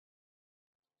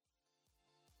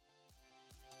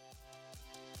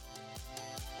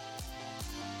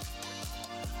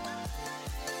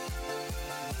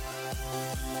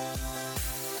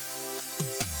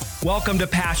Welcome to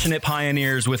Passionate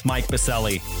Pioneers with Mike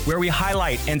Biselli, where we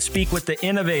highlight and speak with the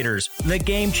innovators, the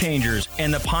game changers,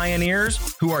 and the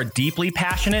pioneers who are deeply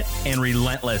passionate and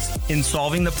relentless in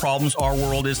solving the problems our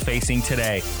world is facing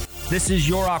today. This is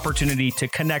your opportunity to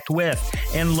connect with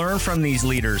and learn from these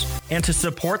leaders and to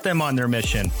support them on their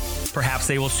mission. Perhaps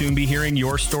they will soon be hearing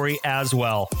your story as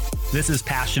well. This is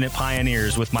Passionate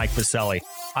Pioneers with Mike Biselli.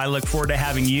 I look forward to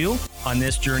having you on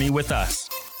this journey with us.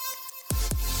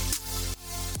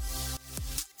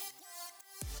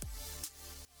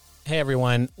 Hey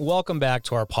everyone, welcome back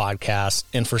to our podcast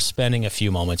and for spending a few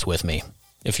moments with me.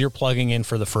 If you're plugging in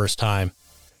for the first time,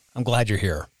 I'm glad you're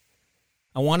here.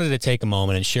 I wanted to take a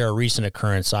moment and share a recent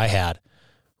occurrence I had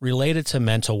related to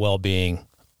mental well-being,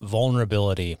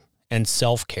 vulnerability, and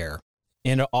self-care,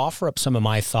 and to offer up some of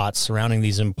my thoughts surrounding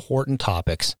these important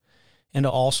topics, and to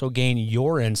also gain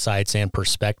your insights and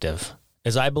perspective,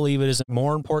 as I believe it is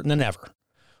more important than ever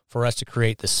for us to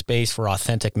create the space for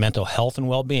authentic mental health and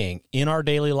well-being in our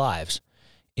daily lives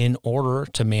in order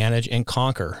to manage and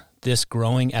conquer this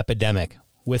growing epidemic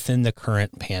within the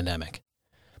current pandemic.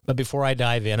 But before I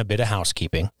dive in, a bit of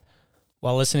housekeeping.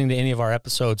 While listening to any of our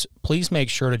episodes, please make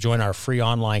sure to join our free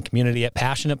online community at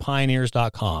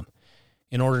passionatepioneers.com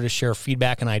in order to share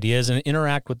feedback and ideas and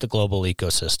interact with the global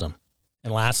ecosystem.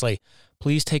 And lastly,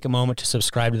 please take a moment to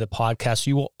subscribe to the podcast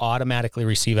so you will automatically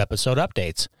receive episode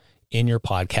updates in your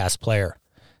podcast player.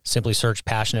 Simply search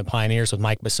Passionate Pioneers with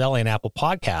Mike Biselli in Apple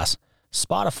Podcasts,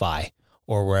 Spotify,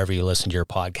 or wherever you listen to your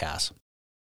podcasts.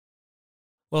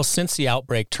 Well, since the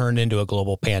outbreak turned into a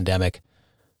global pandemic,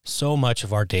 so much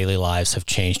of our daily lives have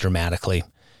changed dramatically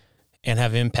and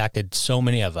have impacted so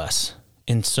many of us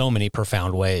in so many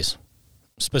profound ways.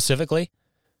 Specifically,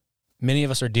 many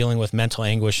of us are dealing with mental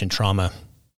anguish and trauma,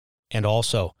 and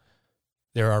also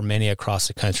there are many across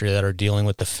the country that are dealing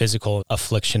with the physical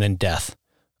affliction and death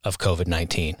of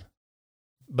COVID-19.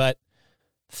 But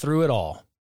through it all,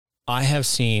 I have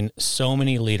seen so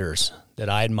many leaders that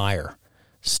I admire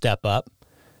step up,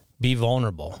 be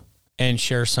vulnerable, and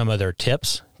share some of their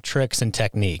tips, tricks, and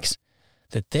techniques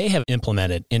that they have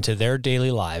implemented into their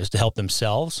daily lives to help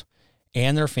themselves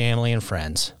and their family and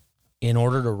friends in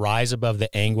order to rise above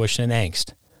the anguish and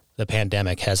angst the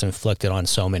pandemic has inflicted on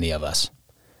so many of us.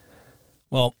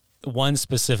 Well, one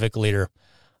specific leader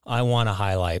I want to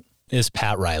highlight is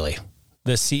Pat Riley,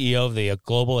 the CEO of the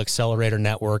Global Accelerator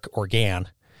Network, or GAN,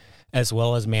 as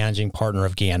well as managing partner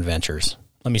of GAN Ventures.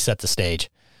 Let me set the stage.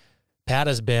 Pat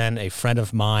has been a friend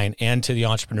of mine and to the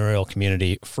entrepreneurial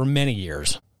community for many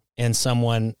years, and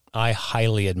someone I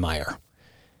highly admire.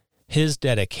 His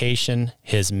dedication,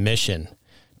 his mission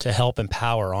to help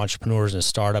empower entrepreneurs and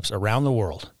startups around the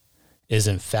world is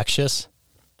infectious,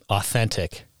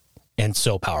 authentic, and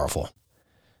so powerful.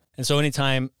 And so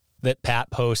anytime that Pat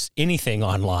posts anything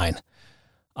online,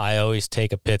 I always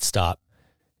take a pit stop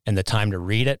and the time to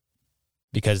read it,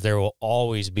 because there will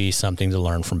always be something to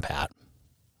learn from Pat.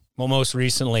 Well, most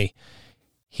recently,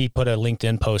 he put a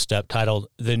LinkedIn post up titled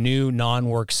 "The New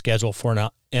Non-Work Schedule for an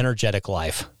Energetic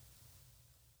Life."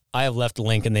 I have left a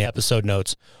link in the episode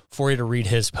notes for you to read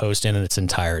his post in its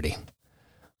entirety.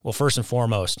 Well, first and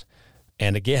foremost,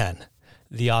 and again,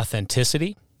 the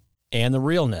authenticity and the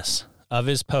realness of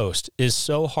his post is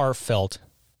so heartfelt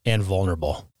and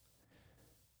vulnerable.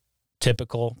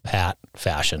 Typical Pat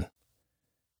fashion.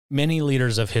 Many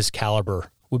leaders of his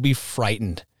caliber would be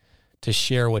frightened to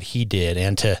share what he did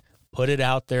and to put it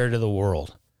out there to the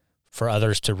world for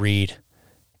others to read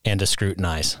and to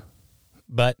scrutinize.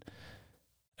 But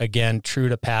again, true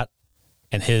to Pat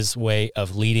and his way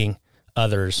of leading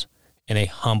others in a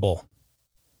humble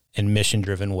and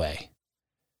mission-driven way,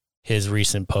 his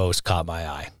recent post caught my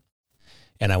eye,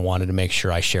 and I wanted to make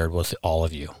sure I shared with all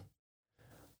of you.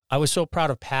 I was so proud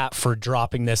of Pat for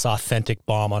dropping this authentic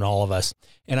bomb on all of us,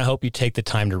 and I hope you take the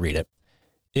time to read it.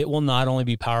 It will not only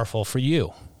be powerful for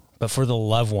you, but for the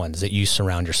loved ones that you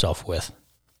surround yourself with.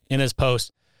 In his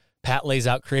post, Pat lays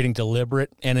out creating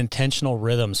deliberate and intentional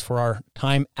rhythms for our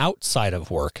time outside of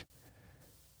work.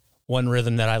 One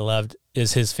rhythm that I loved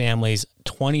is his family's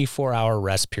 24-hour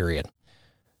rest period.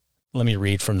 Let me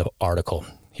read from the article.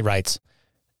 He writes,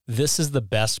 "This is the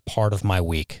best part of my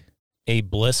week, a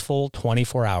blissful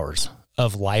 24 hours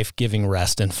of life-giving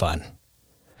rest and fun.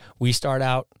 We start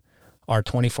out our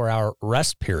 24-hour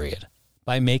rest period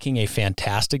by making a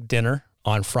fantastic dinner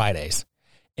on Fridays,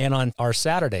 and on our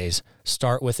Saturdays,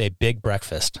 start with a big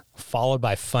breakfast, followed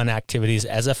by fun activities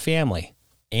as a family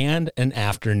and an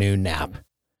afternoon nap.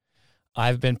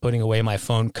 I've been putting away my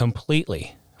phone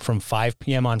completely from 5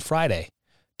 p.m. on Friday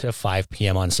to 5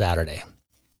 p.m. on Saturday.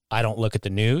 I don't look at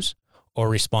the news or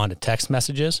respond to text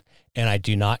messages, and I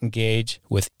do not engage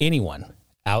with anyone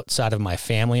outside of my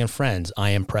family and friends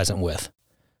I am present with.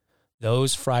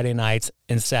 Those Friday nights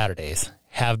and Saturdays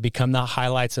have become the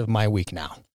highlights of my week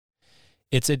now.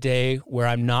 It's a day where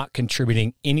I'm not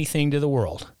contributing anything to the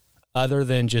world other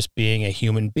than just being a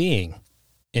human being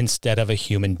instead of a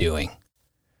human doing.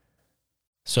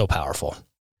 So powerful.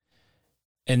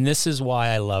 And this is why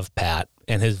I love Pat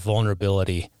and his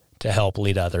vulnerability to help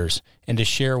lead others and to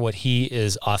share what he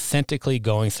is authentically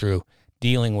going through,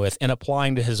 dealing with, and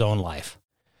applying to his own life.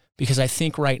 Because I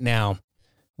think right now,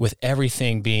 with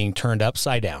everything being turned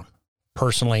upside down,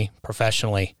 personally,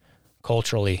 professionally,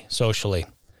 culturally, socially,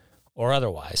 or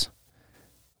otherwise,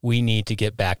 we need to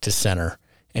get back to center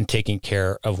and taking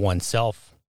care of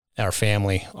oneself, our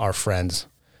family, our friends,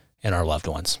 and our loved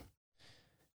ones.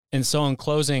 And so in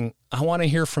closing, I want to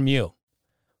hear from you.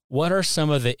 What are some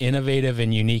of the innovative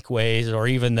and unique ways, or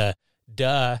even the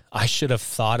I should have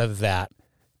thought of that,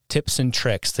 tips and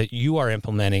tricks that you are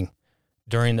implementing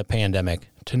during the pandemic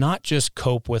to not just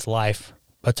cope with life,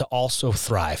 but to also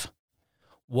thrive?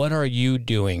 What are you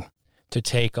doing to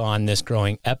take on this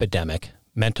growing epidemic,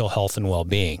 mental health and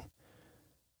well-being,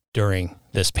 during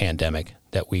this pandemic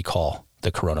that we call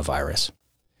the coronavirus?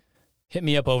 Hit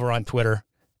me up over on Twitter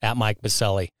at Mike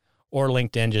Biselli, or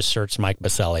LinkedIn, just search Mike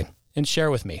Biselli and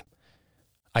share with me.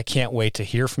 I can't wait to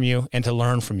hear from you and to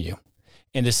learn from you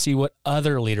and to see what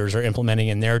other leaders are implementing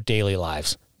in their daily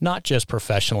lives, not just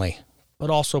professionally, but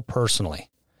also personally,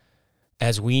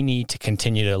 as we need to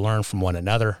continue to learn from one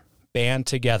another, band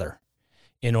together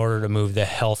in order to move the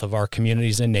health of our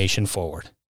communities and nation forward.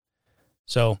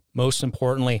 So most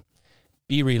importantly,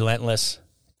 be relentless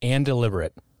and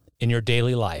deliberate in your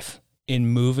daily life in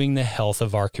moving the health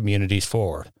of our communities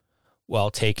forward while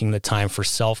taking the time for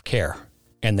self-care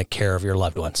and the care of your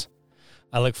loved ones.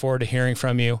 I look forward to hearing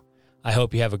from you. I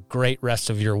hope you have a great rest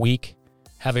of your week,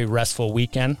 have a restful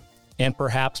weekend, and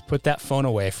perhaps put that phone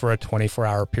away for a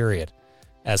 24-hour period,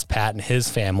 as Pat and his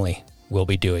family will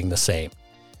be doing the same.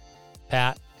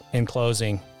 Pat, in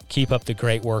closing, keep up the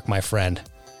great work, my friend.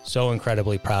 So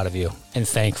incredibly proud of you and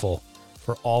thankful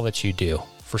for all that you do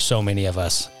for so many of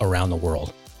us around the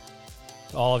world.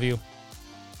 To all of you,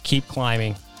 keep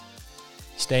climbing,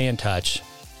 stay in touch,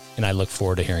 and I look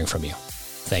forward to hearing from you.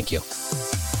 Thank you.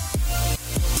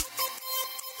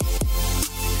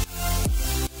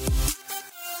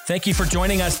 Thank you for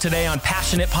joining us today on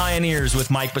Passionate Pioneers with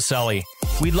Mike Biselli.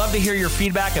 We'd love to hear your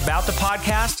feedback about the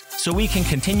podcast so we can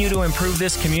continue to improve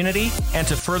this community and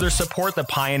to further support the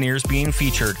pioneers being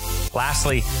featured.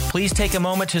 Lastly, please take a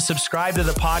moment to subscribe to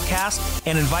the podcast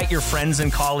and invite your friends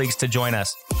and colleagues to join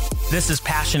us. This is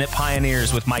Passionate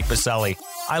Pioneers with Mike Biselli.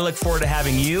 I look forward to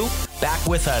having you back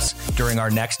with us during our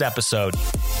next episode.